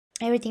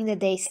everything that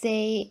they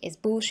say is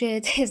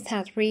bullshit. It's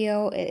not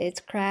real.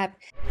 It's crap.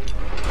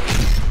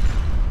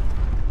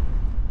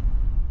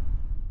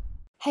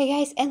 Hi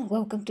guys, and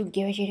welcome to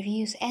Geroid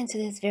Reviews, and to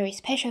this very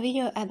special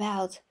video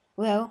about,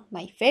 well,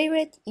 my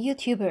favorite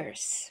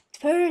YouTubers.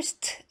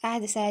 First, I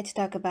decided to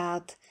talk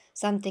about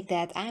something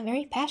that I'm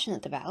very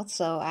passionate about,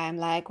 so I'm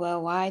like,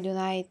 well, why don't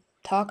I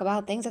talk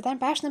about things that I'm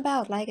passionate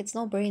about? Like, it's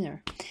no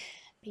brainer,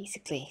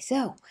 basically.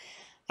 So,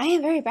 I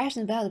am very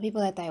passionate about the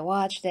people that I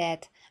watch,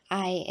 that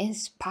I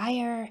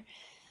inspire,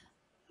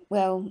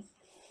 well,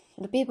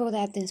 the people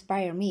that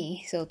inspire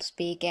me, so to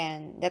speak,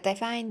 and that I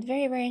find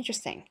very, very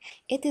interesting.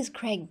 It is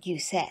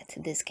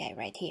Doucette, this guy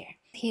right here.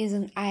 He is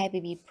an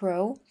IFBB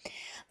pro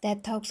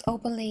that talks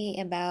openly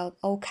about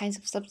all kinds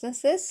of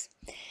substances,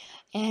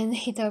 and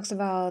he talks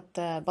about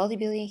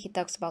bodybuilding, he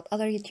talks about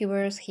other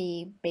YouTubers,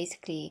 he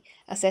basically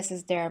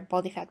assesses their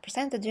body fat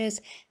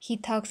percentages, he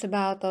talks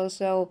about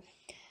also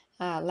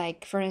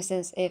like, for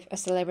instance, if a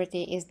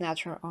celebrity is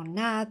natural or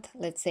not.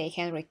 Let's say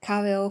Henry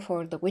Cavill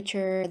for The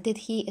Witcher. Did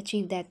he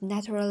achieve that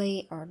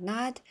naturally or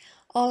not?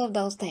 All of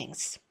those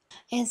things.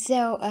 And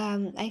so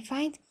I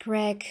find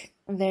Greg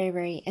very,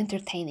 very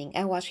entertaining.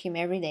 I watch him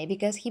every day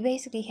because he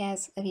basically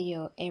has a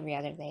video every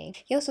other day.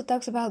 He also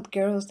talks about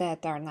girls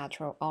that are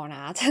natural or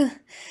not.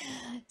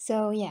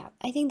 So yeah,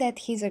 I think that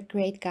he's a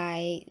great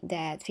guy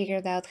that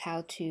figured out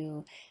how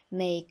to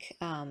make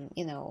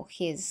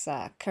his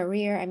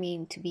career, I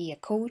mean, to be a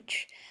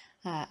coach,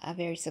 a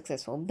very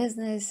successful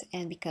business.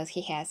 And because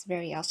he has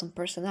very awesome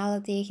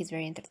personality, he's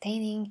very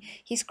entertaining,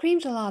 he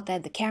screams a lot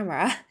at the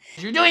camera.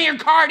 You're doing your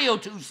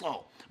cardio too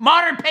slow.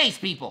 Modern pace,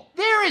 people.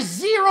 There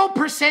is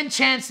 0%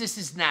 chance this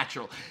is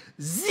natural.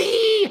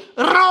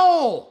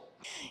 0!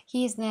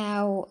 He is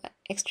now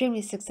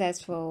extremely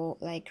successful,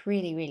 like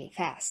really, really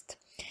fast.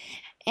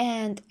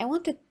 And I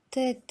wanted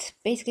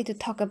basically to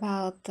talk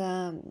about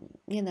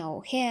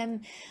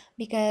him,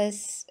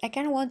 because I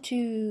kind of want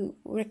to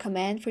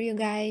recommend for you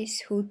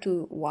guys who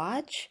to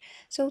watch,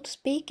 so to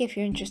speak, if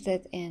you're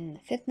interested in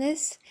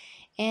fitness.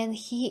 And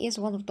he is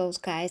one of those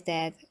guys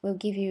that will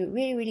give you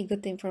really, really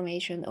good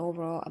information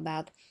overall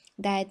about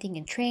dieting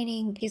and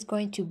training. He's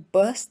going to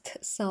bust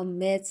some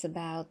myths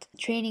about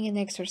training and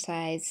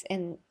exercise,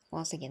 and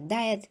once again,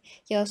 diet.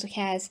 He also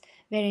has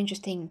very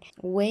interesting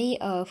way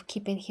of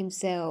keeping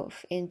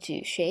himself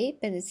into shape,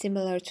 and it's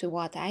similar to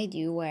what I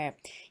do, where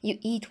you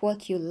eat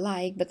what you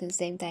like, but at the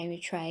same time you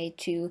try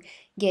to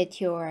get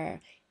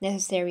your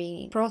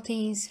necessary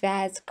proteins,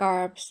 fats,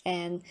 carbs,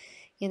 and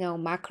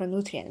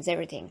macronutrients,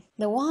 everything.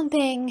 The one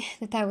thing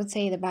that I would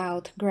say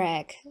about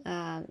Greg,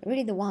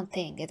 really the one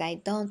thing that I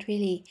don't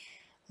really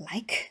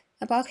like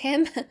about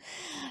him,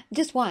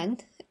 just one,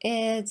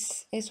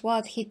 it's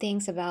what he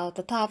thinks about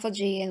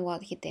autophagy and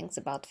what he thinks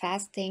about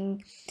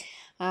fasting.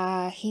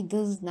 He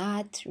does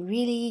not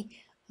really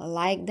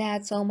like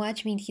that so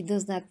much. I mean, he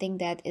does not think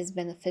that is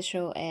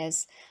beneficial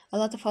as a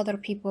lot of other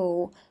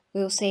people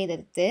will say that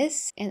it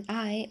is. And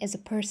I, as a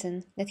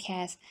person that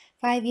has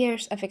 5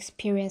 years of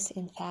experience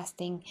in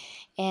fasting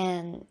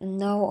and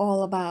know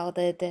all about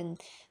it and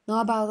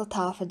know about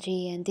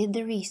autophagy and did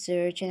the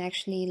research and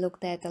actually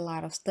looked at a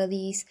lot of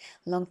studies,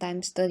 long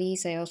time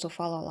studies. I also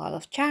follow a lot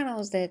of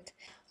channels that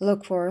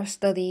look for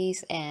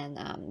studies and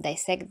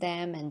dissect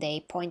them, and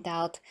they point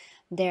out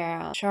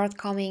their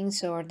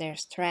shortcomings or their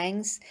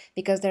strengths,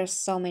 because there's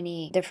so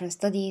many different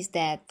studies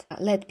that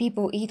let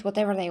people eat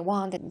whatever they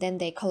want and then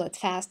they call it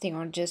fasting,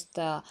 or just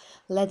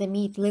let them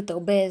eat little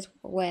bit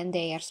when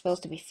they are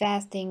supposed to be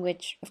fasting,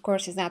 which of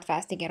course is not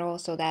fasting at all.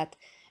 So that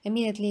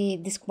immediately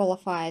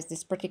disqualifies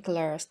this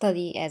particular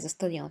study as a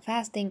study on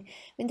fasting. I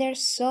mean,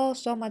 there's so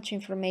much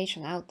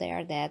information out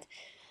there that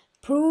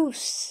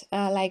proves,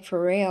 like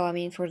for real, I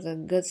mean, for the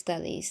good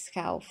studies,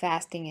 how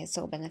fasting is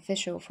so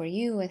beneficial for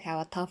you, and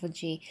how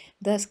autophagy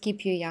does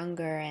keep you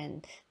younger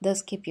and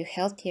does keep you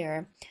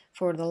healthier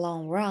for the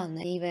long run,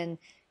 and even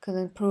could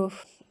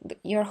improve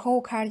your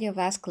whole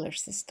cardiovascular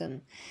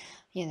system.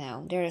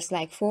 There's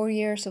like 4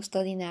 years of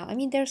study now. I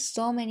mean, there's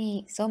so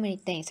many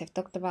things. I've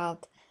talked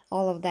about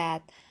all of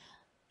that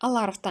a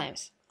lot of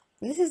times.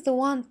 This is the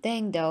one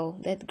thing, though,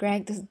 that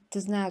Greg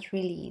does not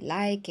really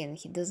like, and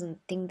he doesn't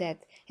think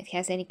that it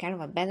has any kind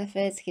of a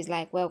benefits. He's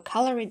like, well,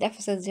 calorie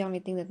deficit is the only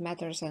thing that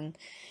matters, and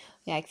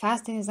like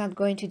fasting is not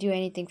going to do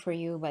anything for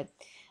you. But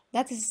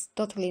that is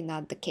totally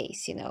not the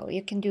case.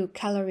 You can do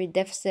calorie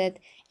deficit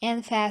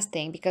and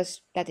fasting,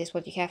 because that is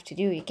what you have to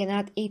do. You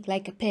cannot eat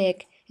like a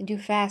pig and do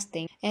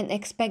fasting and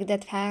expect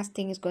that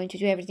fasting is going to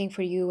do everything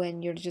for you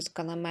and you're just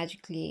gonna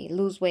magically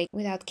lose weight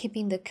without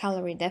keeping the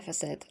calorie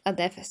deficit a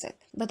deficit.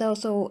 But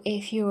also,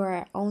 if you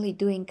are only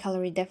doing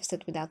calorie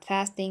deficit without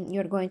fasting,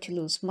 you're going to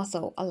lose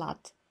muscle a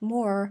lot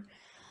more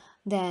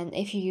than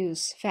if you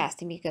use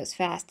fasting, because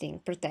fasting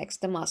protects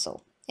the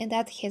muscle. And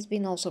that has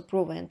been also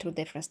proven through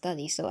different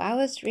studies. So I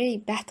was really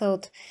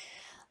baffled,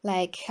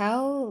 like,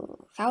 how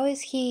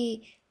is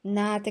he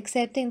not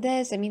accepting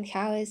this? I mean,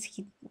 how is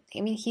he?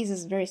 I mean, he's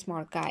a very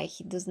smart guy.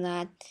 He does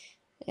not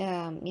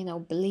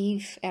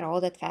believe at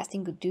all that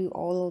fasting could do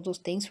all of those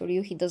things for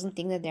you. He doesn't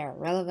think that they are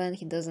relevant.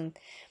 He doesn't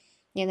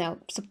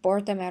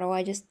support them at all.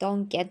 I just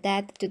don't get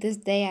that. To this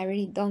day, I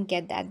really don't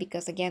get that,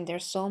 because again,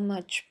 there's so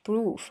much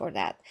proof for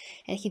that.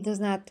 And he does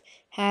not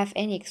have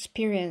any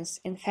experience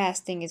in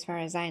fasting as far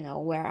as I know,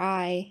 where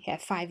I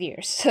have 5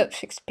 years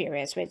of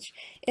experience, which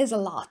is a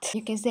lot.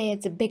 You can say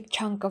it's a big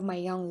chunk of my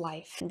young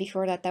life.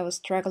 Before that, I was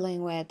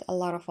struggling with a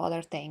lot of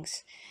other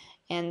things.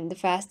 And the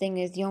fasting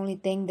is the only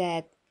thing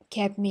that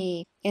kept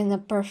me in a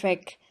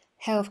perfect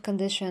health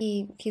condition.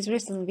 His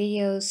recent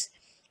videos,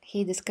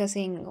 he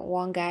discussing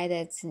one guy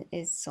that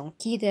is on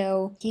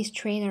keto. His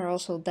trainer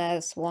also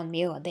does 1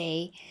 meal a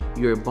day.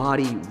 Your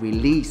body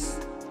release,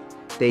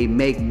 they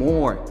make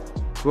more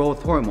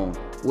growth hormone,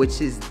 which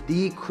is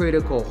the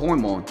critical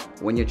hormone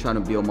when you're trying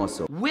to build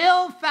muscle.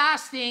 Will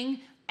fasting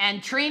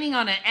and training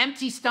on an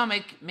empty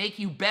stomach make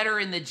you better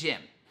in the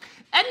gym?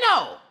 And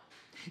no,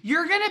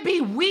 you're gonna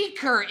be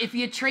weaker if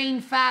you train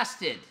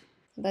fasted.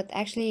 But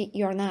actually,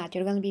 you're not.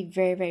 You're gonna be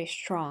very, very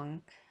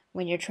strong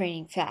when you're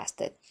training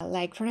fasted.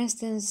 Like for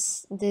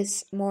instance,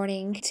 this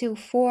morning till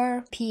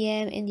 4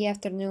 p.m. in the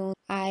afternoon,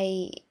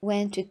 I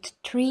went to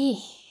 3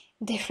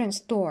 different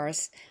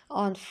stores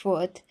on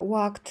foot,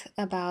 walked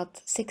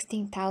about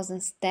 16,000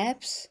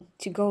 steps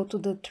to go to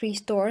the 3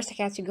 stores.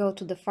 I had to go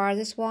to the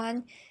farthest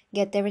one,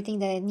 get everything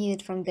that I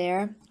needed from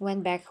there,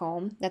 went back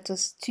home. That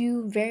was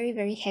 2 very,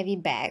 very heavy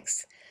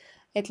bags,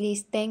 at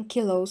least 10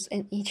 kilos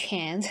in each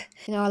hand.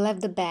 I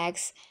left the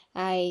bags,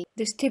 I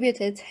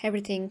distributed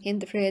everything in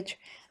the fridge,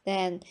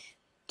 then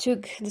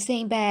took the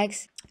same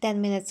bags, 10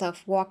 minutes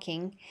of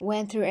walking,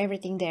 went through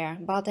everything there,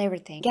 bought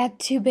everything, got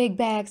 2 big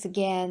bags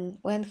again,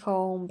 went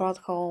home, brought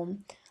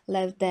home,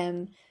 left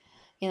them,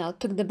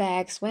 took the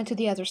bags, went to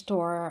the other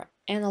store,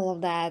 and all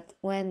of that,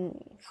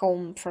 went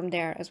home from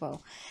there as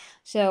well.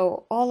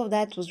 So all of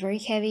that was very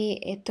heavy.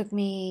 It took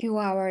me a few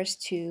hours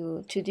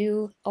to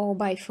do, all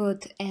by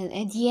foot, and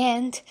at the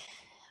end,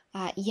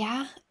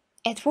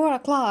 at 4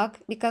 o'clock,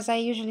 because I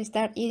usually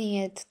start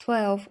eating at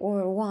 12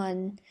 or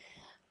 1,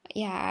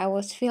 I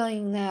was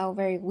feeling now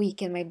very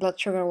weak and my blood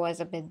sugar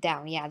was a bit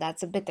down.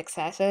 That's a bit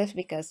excessive,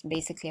 because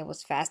basically I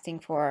was fasting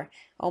for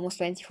almost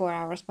 24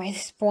 hours by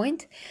this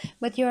point.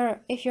 But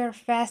if you're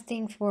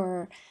fasting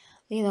for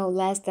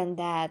less than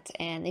that,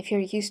 and if you're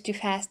used to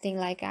fasting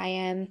like I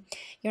am,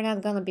 you're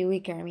not gonna be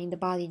weaker. I mean, the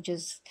body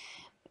just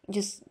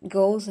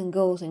goes and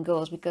goes and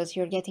goes, because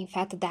you're getting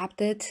fat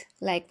adapted,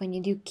 like when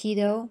you do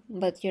keto,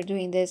 but you're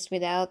doing this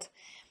without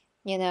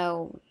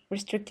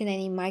restricting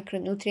any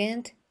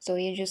micronutrient. So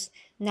you just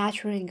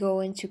naturally go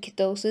into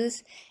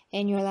ketosis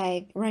and you're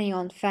like running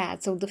on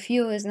fat. So the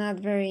fuel is not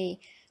very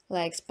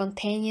like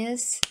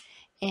spontaneous,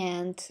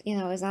 and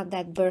it's not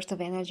that burst of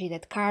energy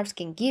that carbs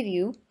can give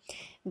you,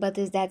 but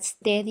is that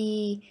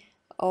steady,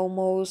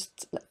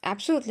 almost,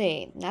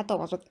 absolutely not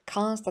almost, but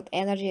constant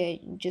energy.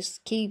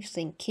 Just keeps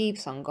and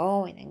keeps on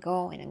going and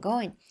going and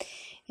going.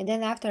 And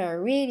then after I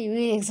really,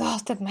 really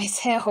exhausted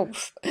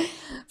myself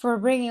for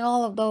bringing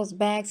all of those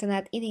bags and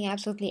not eating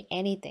absolutely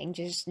anything,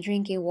 just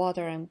drinking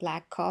water and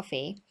black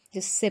coffee,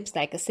 just sips,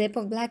 like a sip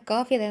of black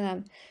coffee,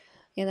 then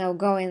I'm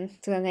going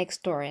to the next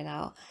store,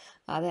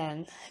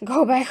 then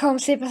go back home,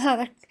 sip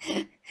another,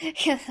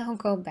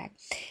 go back.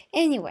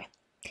 Anyway,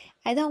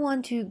 I don't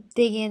want to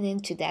dig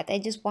into that. I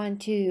just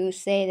want to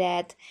say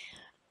that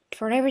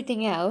for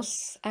everything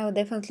else, I would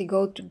definitely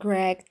go to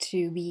Greg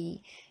to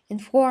be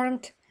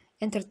informed,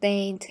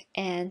 entertained,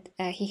 and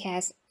he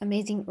has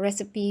amazing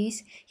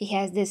recipes. He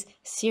has this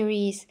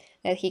series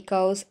that he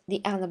calls the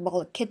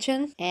Anabolic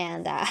Kitchen,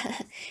 and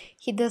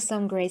he does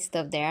some great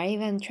stuff there. I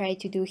even try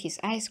to do his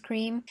ice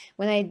cream.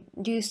 When I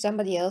do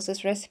somebody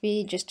else's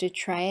recipe just to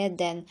try it,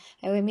 then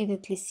I will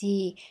immediately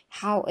see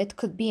how it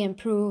could be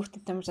improved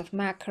in terms of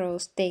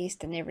macros,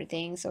 taste, and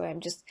everything, so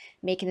I'm just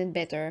making it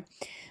better.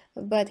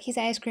 But his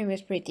ice cream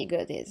is pretty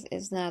good,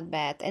 it's not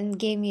bad, and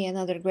gave me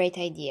another great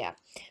idea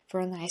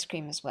for an ice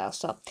cream as well.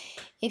 So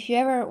if you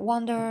ever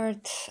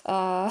wondered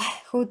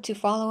who to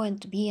follow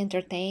and to be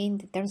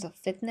entertained in terms of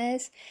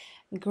fitness,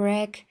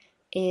 Greg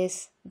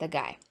is the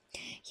guy.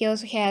 He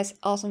also has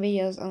awesome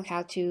videos on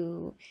how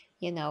to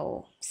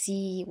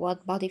see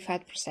what body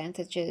fat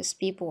percentages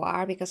people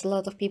are, because a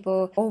lot of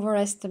people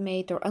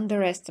overestimate or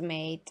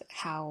underestimate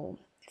how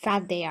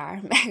fat they are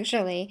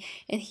actually,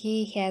 and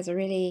he has a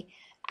really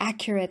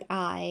accurate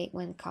eye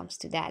when it comes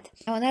to that.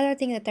 Now, another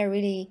thing that I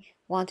really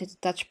wanted to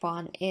touch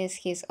upon is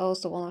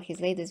also one of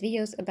his latest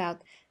videos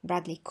about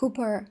Bradley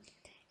Cooper,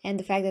 and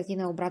the fact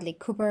that Bradley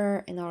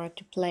Cooper, in order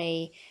to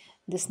play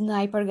the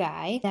sniper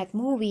guy, that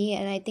movie,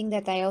 and I think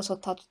that I also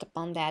touched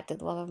upon that in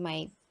one of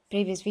my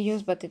previous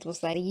videos, but it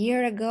was like a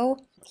year ago,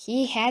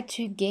 he had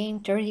to gain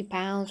 30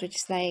 pounds, which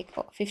is like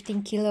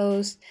 15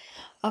 kilos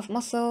of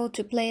muscle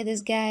to play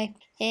this guy.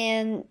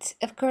 And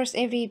of course,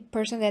 every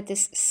person that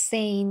is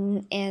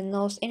sane and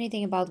knows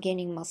anything about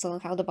gaining muscle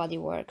and how the body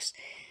works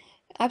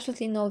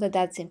absolutely know that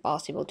that's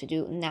impossible to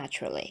do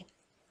naturally.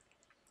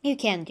 You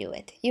can't do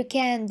it. You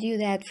can't do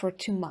that for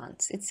 2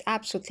 months. It's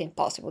absolutely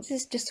impossible. This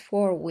is just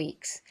 4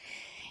 weeks.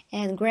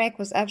 And Greg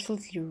was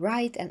absolutely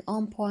right and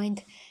on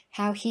point.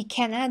 how he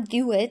cannot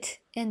do it,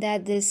 and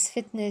that this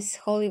fitness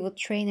Hollywood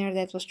trainer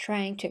that was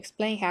trying to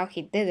explain how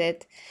he did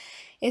it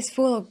is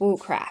full of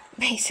bullcrap,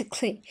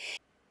 basically.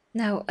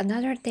 Now,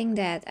 another thing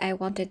that I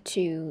wanted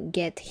to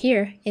get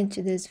here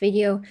into this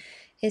video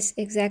is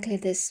exactly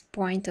this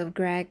point of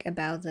Greg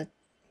about the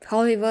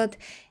Hollywood,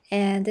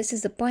 and this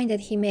is the point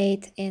that he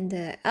made in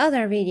the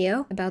other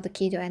video about the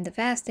keto and the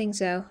fasting,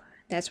 so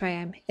that's why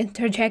I'm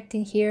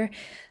interjecting here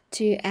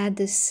to add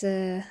this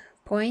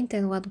point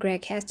and what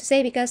Greg has to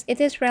say, because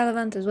it is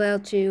relevant as well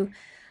to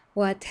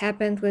what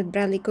happened with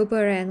Bradley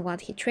Cooper and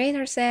what his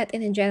trainer said,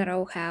 and in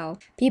general how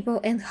people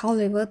in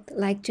Hollywood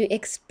like to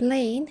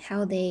explain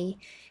how they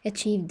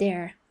achieve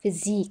their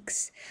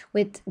physiques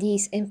with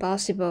these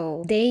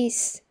impossible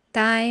days,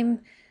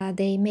 time.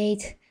 They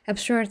made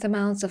absurd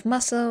amounts of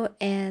muscle,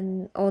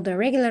 and all the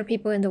regular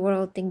people in the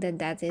world think that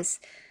that is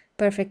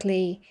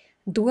perfectly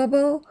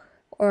doable,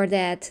 or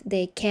that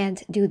they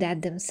can't do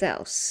that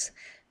themselves,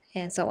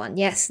 and so on.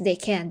 Yes, they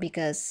can,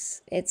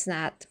 because it's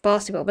not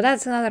possible, but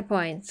that's another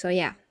point. So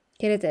yeah,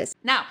 here it is.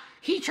 Now,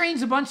 he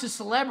trains a bunch of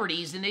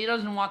celebrities and he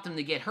doesn't want them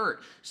to get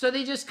hurt. So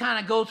they just kind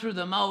of go through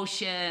the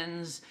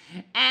motions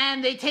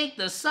and they take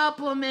the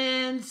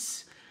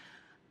supplements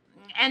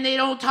and they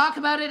don't talk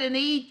about it, and they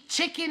eat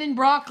chicken and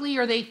broccoli,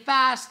 or they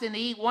fast and they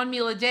eat one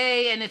meal a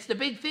day. And it's the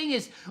big thing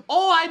is,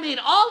 oh, I made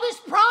all this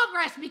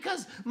progress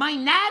because my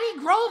natty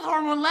growth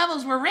hormone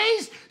levels were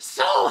raised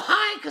so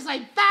high because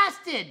I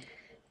fasted.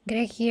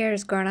 Greg here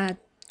is gonna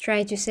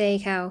try to say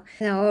how,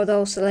 you know, all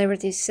those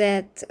celebrities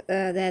said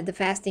that the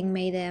fasting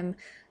made them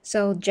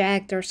so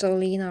jacked or so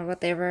lean or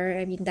whatever.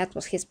 I mean, that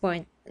was his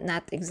point,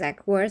 not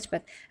exact words,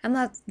 but I'm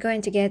not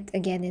going to get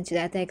again into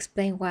that. I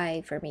explain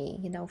why, for me,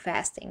 you know,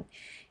 fasting,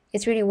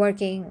 it's really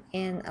working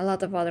in a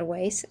lot of other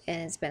ways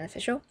and it's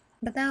beneficial.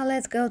 But now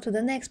let's go to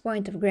the next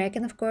point of Greg,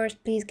 and of course,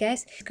 please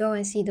guys, go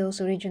and see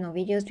those original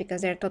videos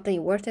because they're totally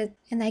worth it.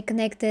 And I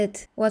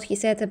connected what he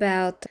said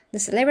about the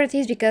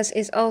celebrities because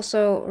it's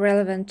also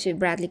relevant to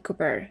Bradley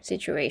Cooper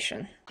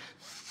situation.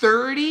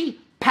 30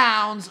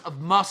 pounds of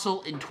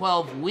muscle in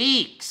 12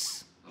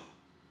 weeks.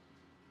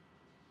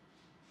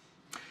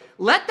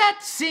 Let that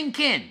sink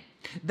in.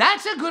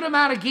 That's a good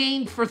amount of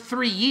gain for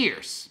 3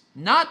 years,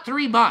 not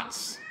 3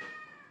 months.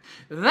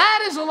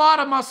 That is a lot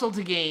of muscle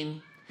to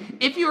gain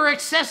if you are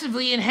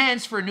excessively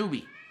enhanced for a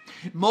newbie.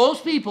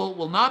 Most people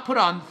will not put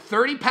on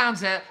 30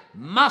 pounds of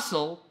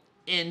muscle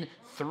in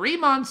 3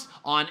 months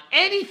on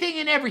anything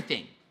and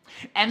everything.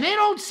 And they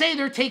don't say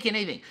they're taking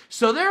anything.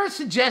 So they're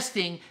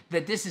suggesting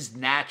that this is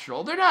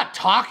natural. They're not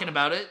talking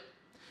about it.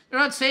 They're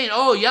not saying,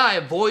 oh yeah, I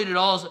avoided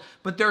all,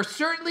 but they're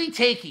certainly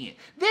taking it.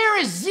 There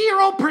is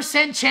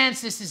 0%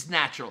 chance this is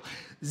natural.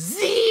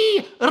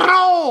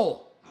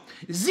 Zero.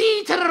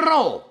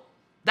 Zero.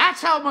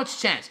 That's how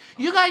much chance.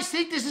 You guys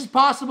think this is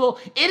possible?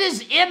 It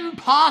is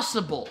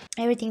impossible.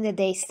 Everything that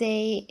they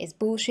say is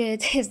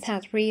bullshit. It's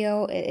not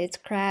real. It's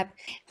crap.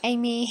 I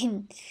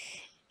mean,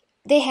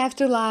 they have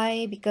to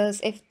lie,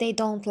 because if they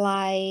don't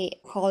lie,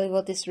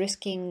 Hollywood is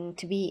risking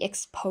to be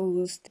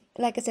exposed.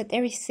 Like I said,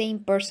 every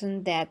sane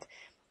person that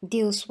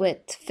deals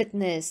with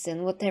fitness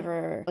and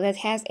whatever, that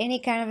has any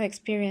kind of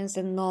experience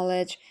and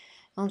knowledge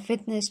on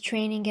fitness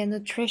training and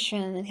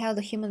nutrition and how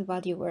the human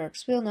body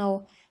works will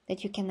know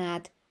that you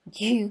cannot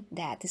do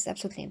that. It's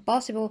absolutely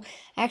impossible.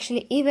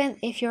 Actually, even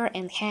if you're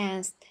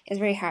enhanced, it's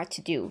very hard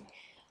to do,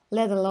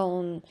 let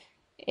alone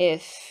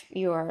if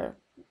you're,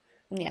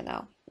 you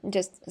know,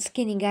 just a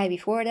skinny guy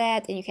before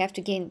that and you have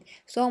to gain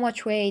so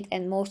much weight,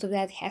 and most of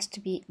that has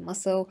to be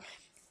muscle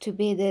to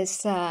be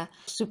this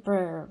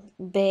super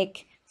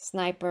big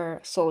sniper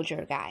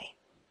soldier guy,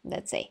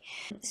 let's say.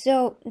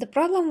 So the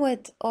problem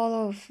with all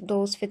of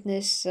those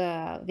fitness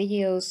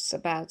videos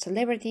about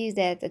celebrities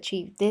that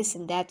achieve this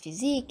and that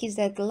physique is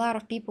that a lot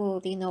of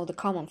people, you know, the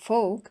common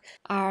folk,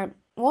 are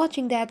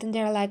watching that and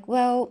they're like,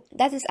 well,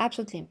 that is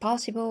absolutely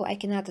impossible. I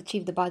cannot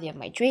achieve the body of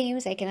my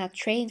dreams. I cannot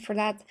train for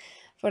that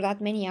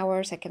many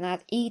hours. I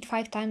cannot eat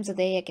 5 times a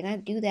day. I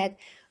cannot do that.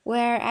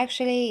 Where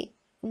actually,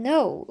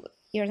 no,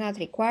 you're not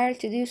required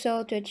to do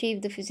so to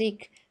achieve the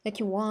physique that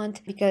you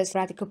want, because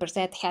Bradley Cooper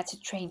said he had to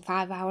train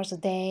 5 hours a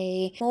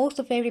day. Most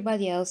of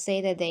everybody else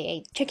say that they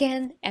ate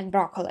chicken and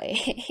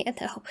broccoli. You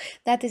know,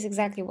 that is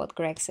exactly what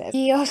Greg says.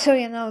 He also,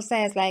 you know,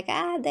 says like,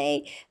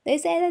 they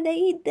say that they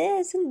eat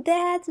this and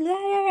that, blah,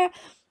 blah, blah.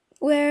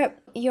 Where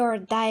your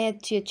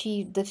diet to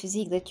achieve the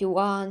physique that you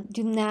want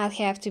do not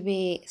have to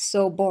be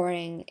so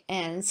boring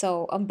and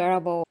so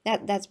unbearable.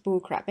 That's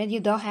bullcrap. And you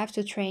don't have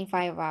to train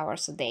 5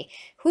 hours a day.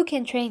 Who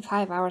can train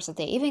 5 hours a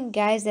day? Even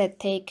guys that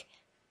take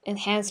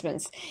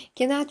enhancements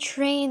cannot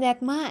train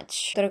that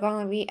much. They're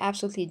gonna be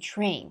absolutely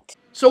drained.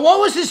 So what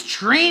was his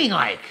training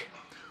like?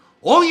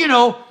 Oh, you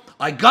know,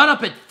 I got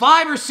up at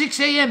 5 or 6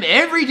 a.m.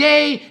 every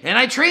day and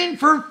I trained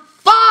for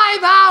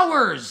 5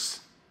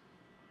 hours.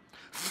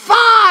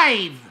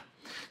 5!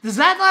 Does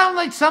that sound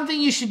like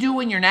something you should do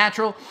when you're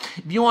natural?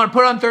 If you want to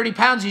put on 30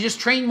 pounds, you just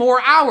train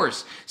more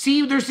hours.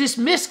 See, there's this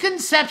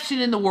misconception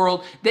in the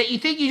world that you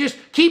think you just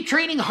keep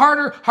training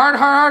harder,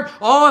 hard.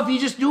 Oh, if you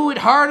just do it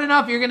hard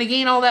enough, you're going to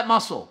gain all that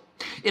muscle.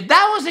 If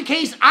that was the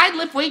case, I'd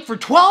lift weight for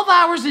 12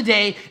 hours a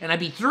day and I'd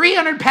be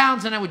 300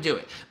 pounds and I would do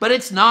it. But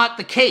it's not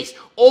the case.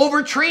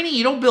 Overtraining,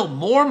 you don't build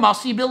more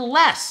muscle, you build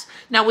less.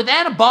 Now with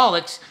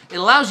anabolics, it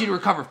allows you to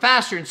recover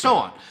faster and so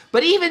on.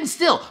 But even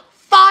still,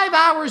 5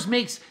 hours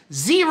makes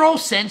 0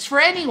 sense for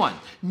anyone.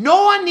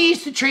 No one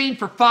needs to train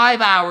for 5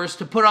 hours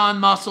to put on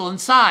muscle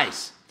and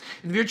size.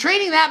 If you're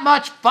training that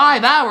much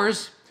 5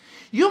 hours,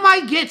 you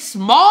might get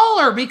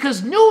smaller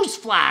because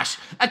newsflash,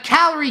 a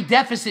calorie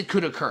deficit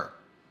could occur.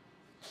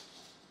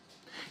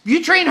 If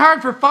you train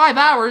hard for 5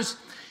 hours,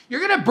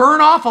 you're going to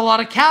burn off a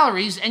lot of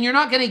calories and you're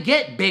not going to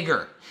get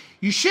bigger.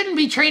 You shouldn't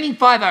be training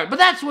 5 hours, but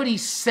that's what he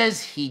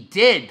says he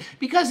did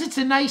because it's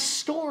a nice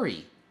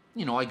story.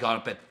 You know, I got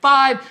up at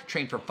 5,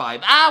 trained for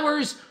 5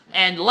 hours,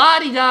 and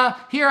la-di-da,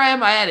 here I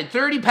am. I added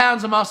 30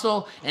 pounds of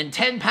muscle and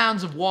 10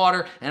 pounds of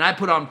water, and I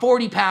put on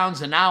 40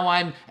 pounds, and now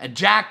I'm a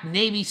jacked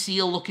Navy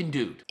SEAL looking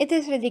dude. It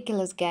is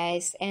ridiculous,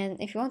 guys,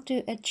 and if you want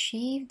to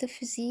achieve the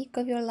physique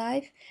of your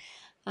life,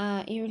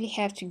 you really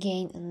have to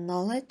gain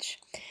knowledge.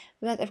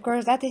 But of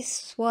course, that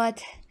is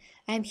what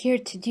I'm here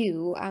to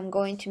do. I'm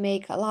going to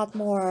make a lot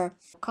more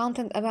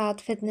content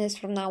about fitness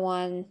from now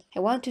on.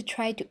 I want to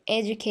try to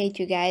educate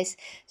you guys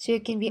so you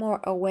can be more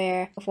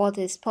aware of what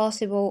is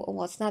possible and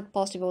what's not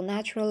possible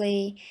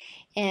naturally,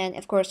 and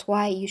of course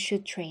why you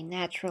should train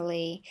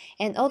naturally.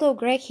 And although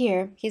Greg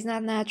here, he's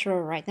not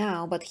natural right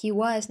now, but he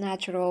was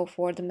natural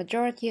for the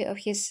majority of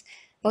his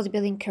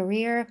bodybuilding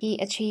career. He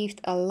achieved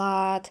a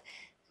lot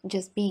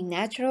just being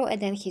natural,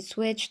 and then he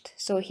switched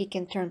so he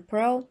can turn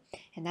pro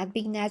and not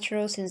being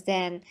natural. Since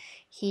then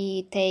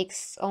he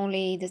takes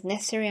only the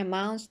necessary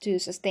amounts to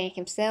sustain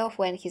himself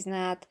when he's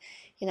not,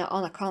 you know,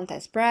 on a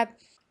contest prep,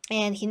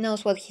 and he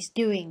knows what he's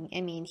doing.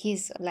 I mean,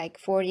 he's like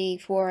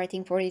 44, I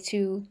think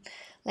 42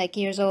 like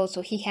years old,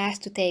 so he has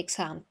to take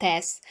some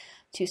tests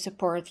to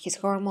support his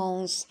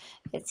hormones.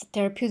 It's a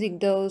therapeutic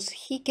dose.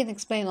 He can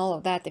explain all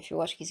of that if you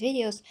watch his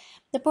videos.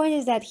 The point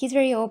is that he's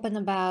very open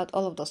about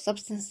all of those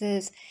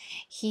substances.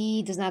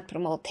 He does not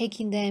promote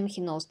taking them. He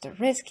knows the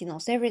risk. He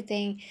knows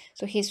everything.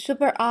 So he's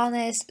super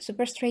honest,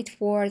 super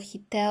straightforward. He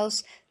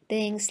tells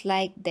things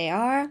like they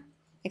are,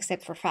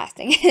 except for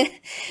fasting.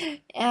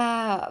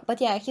 But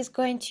yeah, he's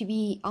going to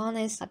be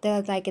honest,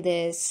 tell it like it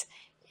is.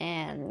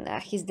 And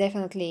he's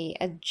definitely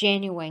a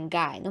genuine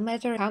guy. No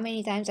matter how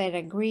many times I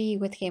agree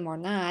with him or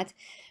not,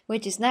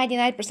 which is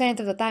 99%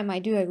 of the time I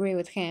do agree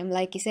with him.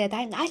 Like he said,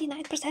 I'm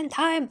 99%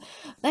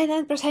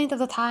 of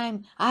the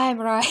time, I'm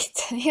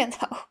right, you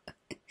know.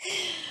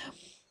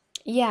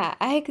 Yeah,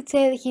 I could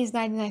say that he's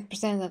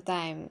 99% of the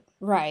time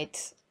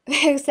right,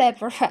 except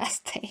for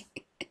fasting.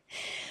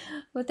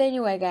 But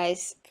anyway,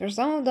 guys, for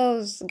some of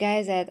those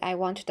guys that I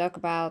want to talk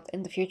about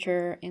in the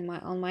future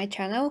on my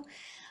channel,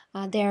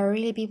 there are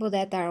really people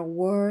that are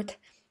worth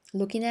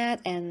looking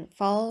at and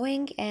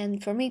following.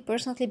 And for me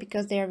personally,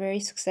 because they are very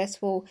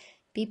successful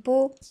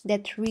people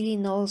that really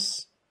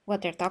knows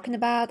what they're talking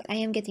about, I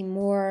am getting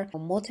more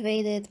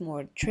motivated,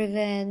 more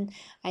driven.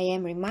 I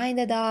am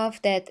reminded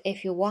of that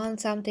if you want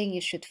something,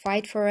 you should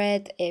fight for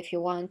it. If you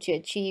want to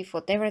achieve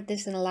whatever it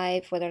is in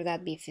life, whether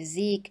that be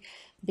physique,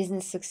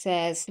 business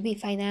success, to be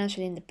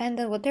financially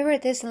independent, whatever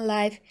it is in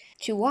life,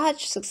 to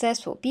watch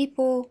successful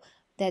people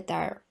that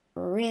are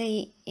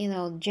really, you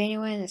know,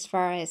 genuine as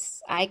far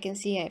as I can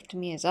see, to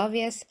me is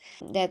obvious,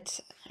 that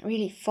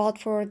really fought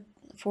for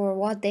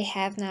what they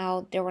have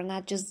now. They were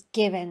not just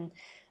given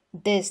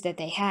this that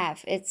they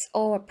have. It's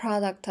all a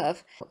product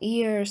of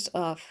years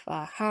of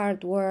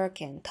hard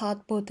work and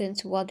thought put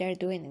into what they're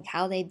doing and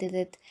how they did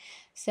it.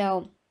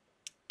 So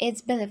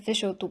it's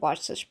beneficial to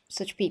watch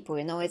such people,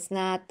 you know. It's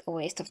not a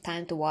waste of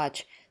time to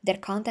watch their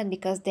content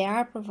because they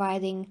are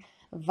providing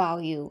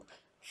value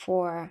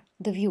for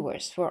the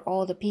viewers, for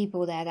all the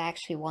people that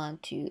actually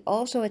want to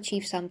also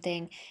achieve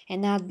something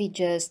and not be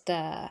just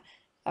a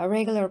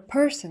regular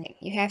person.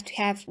 You have to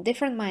have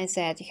different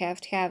mindset. You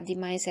have to have the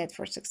mindset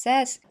for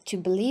success, to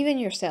believe in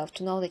yourself,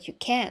 to know that you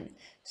can.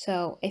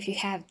 So if you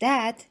have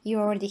that, you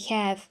already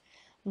have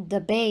the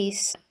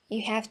base.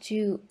 You have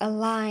to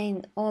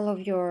align all of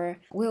your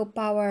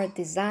willpower,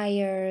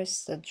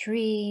 desires,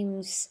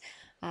 dreams,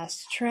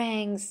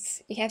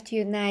 strengths. You have to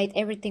unite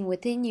everything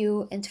within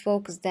you and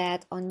focus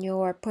that on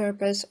your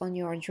purpose, on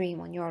your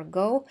dream, on your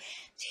goal,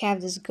 to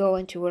have this goal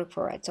and to work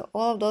for it. So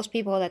all of those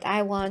people that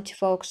I want to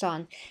focus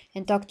on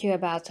and talk to you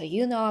about, so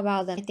you know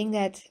about them, I think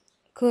that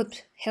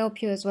could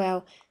help you as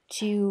well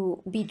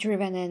to be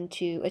driven and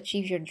to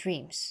achieve your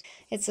dreams.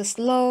 It's a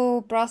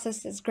slow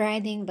process, it's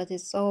grinding, but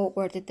it's so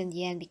worth it in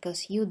the end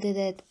because you did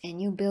it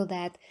and you built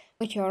that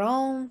with your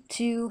own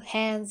 2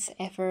 hands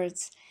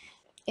efforts.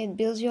 It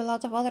builds you a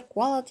lot of other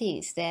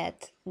qualities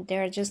that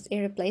they're just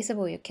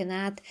irreplaceable. You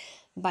cannot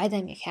buy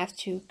them. You have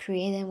to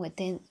create them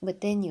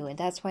within you, and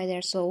that's why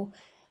they're so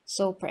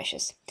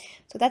precious.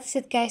 So that's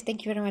it, guys.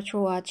 Thank you very much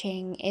for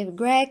watching. If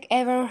Greg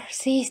ever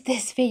sees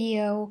this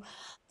video,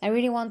 I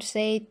really want to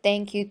say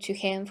thank you to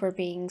him for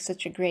being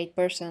such a great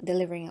person,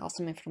 delivering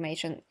awesome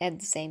information at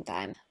the same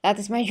time. That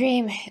is my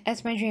dream.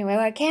 That's my dream. Well,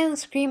 I can't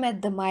scream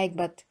at the mic,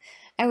 but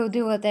I will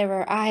do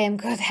whatever I am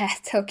good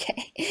at,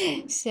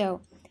 okay?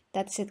 So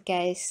That's it,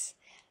 guys.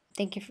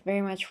 Thank you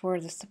very much for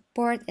the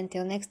support.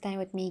 Until next time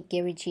with me,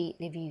 Gary G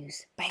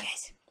Reviews. Bye,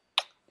 guys.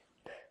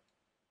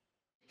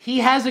 He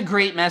has a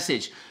great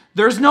message.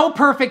 There's no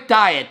perfect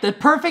diet. The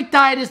perfect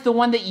diet is the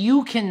one that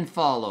you can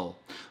follow.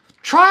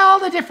 Try all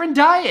the different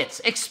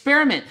diets.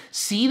 Experiment.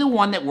 See the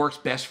one that works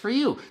best for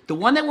you. The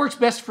one that works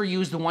best for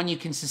you is the one you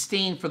can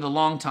sustain for the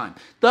long time.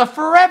 The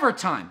forever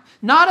time.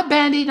 Not a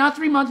Band-Aid, not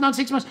 3 months, not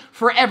 6 months,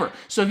 forever.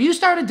 So if you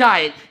start a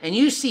diet and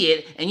you see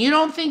it and you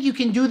don't think you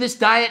can do this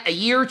diet a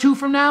year or two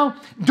from now,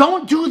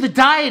 don't do the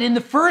diet in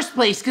the first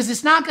place because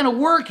it's not going to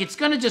work. It's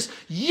going to just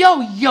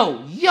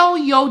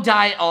yo-yo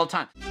diet all the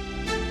time.